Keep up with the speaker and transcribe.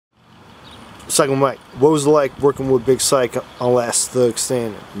Cycomike, what was it like working with Big Cyc on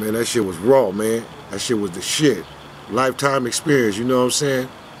Lastthugstanding? Man, that shit was raw, man. That shit was the shit. Lifetime experience, you know what I'm saying?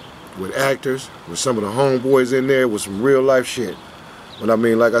 With actors, with some of the homeboys in there, with some real life shit. But I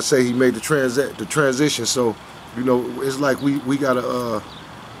mean, like I say, he made the transition, so, you know, it's like we gotta,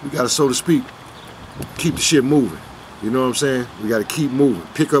 so to speak, keep the shit moving. You know what I'm saying? We gotta keep moving.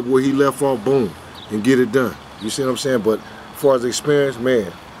 Pick up where he left off, boom, and get it done. You see what I'm saying? But as far as the experience,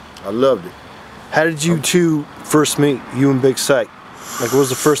 man, I loved it. How did you two first meet, you and Big Cyc? Like, what was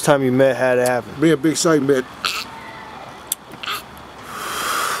the first time you met? How did it happen? Me and Big Cyc met.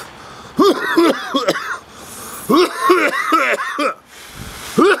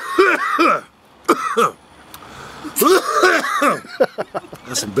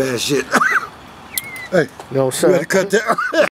 That's some bad shit. Hey, no, sir. You had to cut that.